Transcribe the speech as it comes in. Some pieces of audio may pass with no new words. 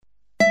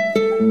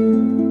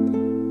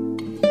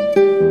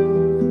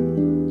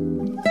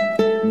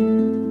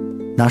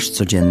Nasz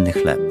codzienny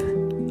chleb.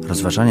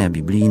 Rozważania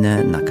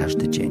biblijne na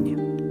każdy dzień.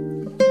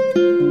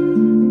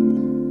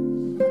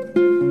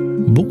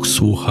 Bóg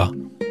słucha.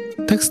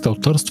 Tekst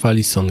autorstwa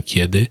Alison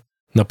Kiedy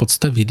na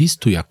podstawie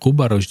listu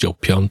Jakuba, rozdział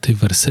 5,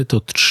 wersety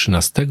od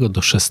 13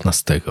 do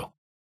 16.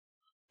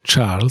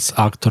 Charles,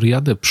 aktor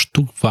jadeb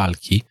sztuk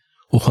walki,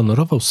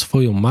 uhonorował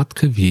swoją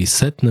matkę w jej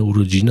 100.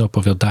 urodziny,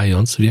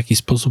 opowiadając, w jaki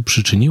sposób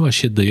przyczyniła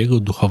się do jego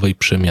duchowej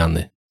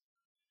przemiany.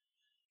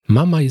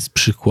 Mama jest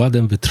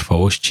przykładem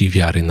wytrwałości i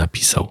wiary,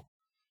 napisał.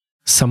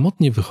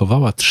 Samotnie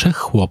wychowała 3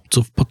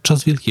 chłopców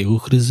podczas wielkiego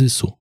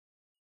kryzysu.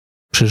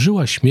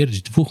 Przeżyła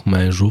śmierć 2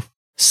 mężów,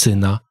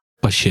 syna,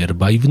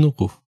 pasierba i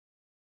wnuków.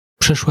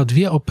 Przeszła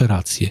 2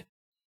 operacje.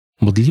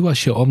 Modliła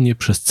się o mnie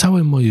przez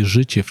całe moje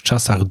życie w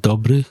czasach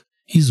dobrych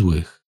i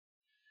złych.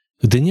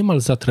 Gdy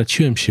niemal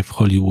zatraciłem się w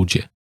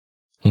Hollywoodzie,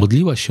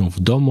 modliła się w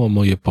domu o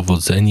moje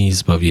powodzenie i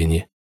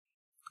zbawienie.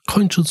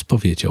 Kończąc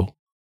powiedział: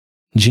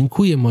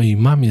 dziękuję mojej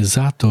mamie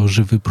za to,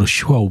 że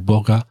wyprosiła u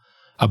Boga,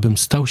 abym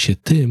stał się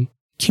tym,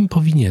 kim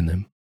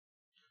powinienem.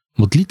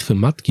 Modlitwy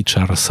matki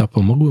Charlesa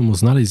pomogły mu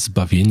znaleźć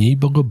zbawienie i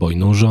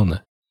bogobojną żonę.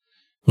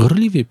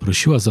 Gorliwie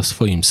prosiła za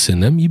swoim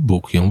synem i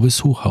Bóg ją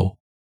wysłuchał.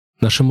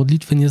 Nasze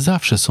modlitwy nie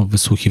zawsze są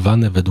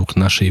wysłuchiwane według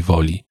naszej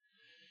woli.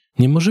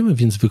 Nie możemy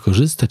więc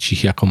wykorzystać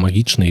ich jako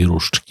magicznej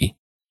różdżki.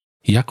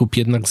 Jakub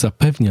jednak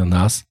zapewnia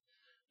nas,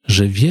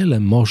 że wiele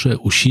może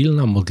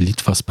usilna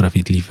modlitwa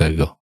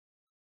sprawiedliwego.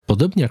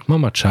 Podobnie jak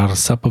mama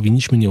Charlesa,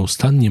 powinniśmy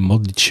nieustannie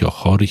modlić się o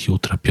chorych i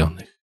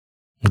utrapionych.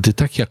 Gdy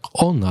tak jak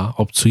ona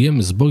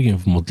obcujemy z Bogiem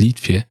w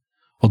modlitwie,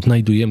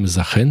 odnajdujemy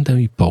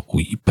zachętę i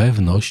pokój i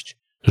pewność,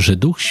 że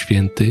Duch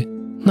Święty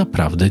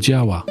naprawdę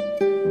działa.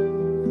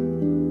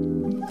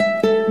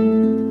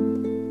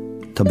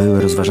 To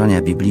były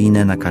rozważania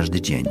biblijne na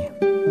każdy dzień.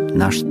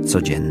 Nasz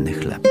codzienny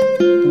chleb.